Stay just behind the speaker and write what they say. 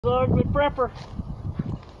Ugly prepper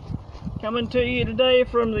coming to you today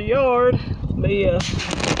from the yard. Me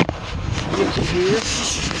get you here.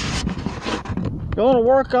 Going to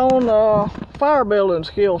work on fire building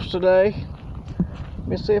skills today. Let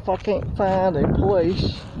me see if I can't find a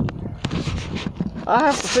place. I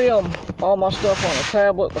have to film all my stuff on a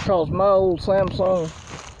tablet because my old Samsung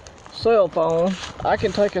cell phone, I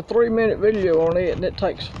can take a 3-minute video on it and it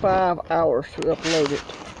takes 5 hours to upload it.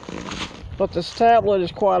 But this tablet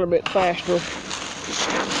is quite a bit faster.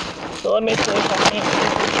 So let me see if I can't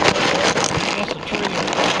get the tree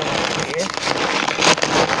over here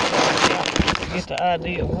to get the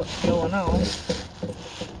idea of what's going on.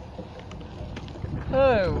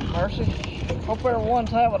 Oh, mercy. Hope everyone's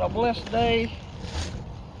having a blessed day.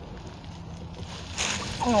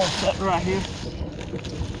 I'm going to sit right here.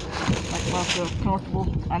 Make myself comfortable.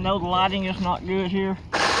 I know the lighting is not good here.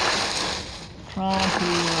 Trying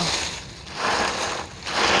to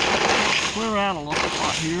clear out a little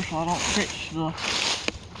spot here so I don't catch the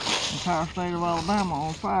entire state of Alabama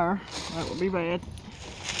on fire. That would be bad.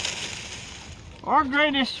 Our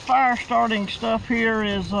greatest fire starting stuff here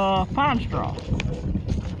is pine straw.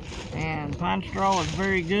 And pine straw is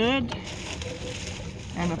very good.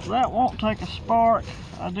 And if that won't take a spark,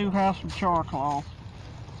 I do have some char cloth.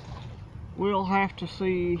 We'll have to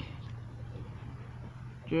see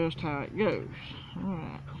just how it goes.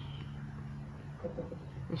 Alright.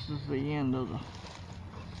 This is the end of the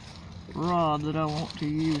rod that I want to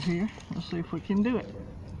use here. Let's see if we can do it.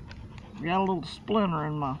 Got a little splinter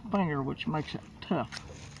in my finger, which makes it tough.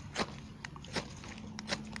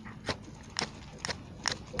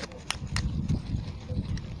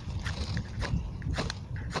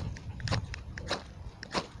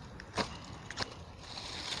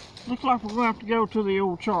 Looks like we're going to have to go to the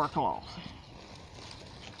old char cloth.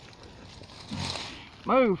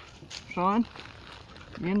 Move, son.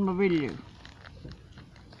 In my video.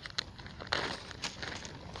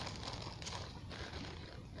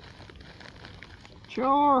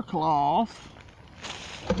 Char cloth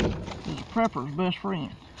is a prepper's best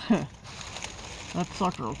friend. That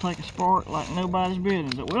sucker will take a spark like nobody's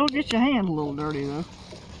business. It will get your hand a little dirty though.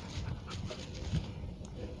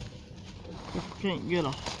 If we can't get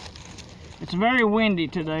a... It's very windy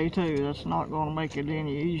today too. That's not going to make it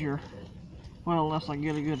any easier. Well, unless I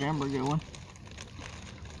get a good ember going.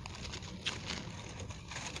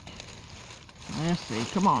 Let's see,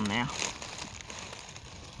 come on now.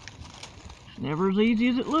 It's never as easy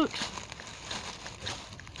as it looks.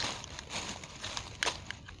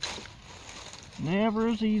 Never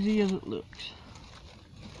as easy as it looks.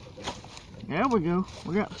 There we go.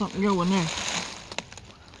 We got something going there.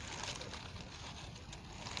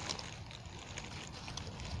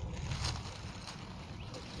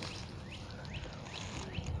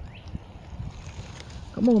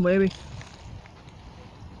 Come on, baby.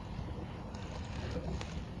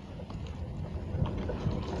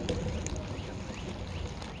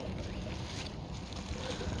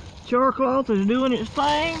 Char cloth is doing its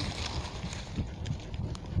thing,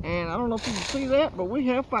 and I don't know if you can see that, but we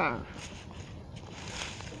have fire.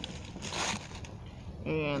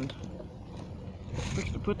 And I'm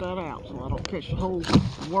fixing to put that out so I don't catch the whole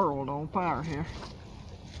world on fire here.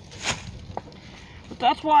 But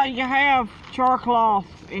that's why you have char cloth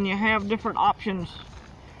and you have different options.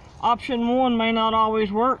 Option 1 may not always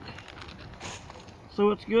work,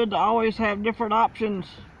 so it's good to always have different options.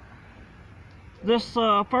 This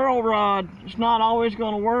ferro rod is not always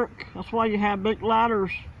going to work. That's why you have big lighters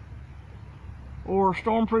or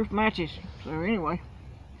stormproof matches. So anyway,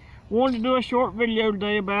 wanted to do a short video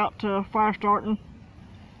today about fire starting.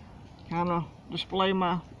 Kind of display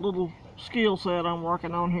my little skill set I'm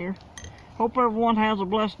working on here. Hope everyone has a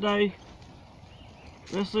blessed day.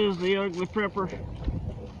 This is the ugly prepper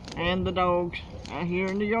and the dogs out here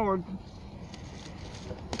in the yard.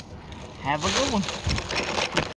 Have a good one.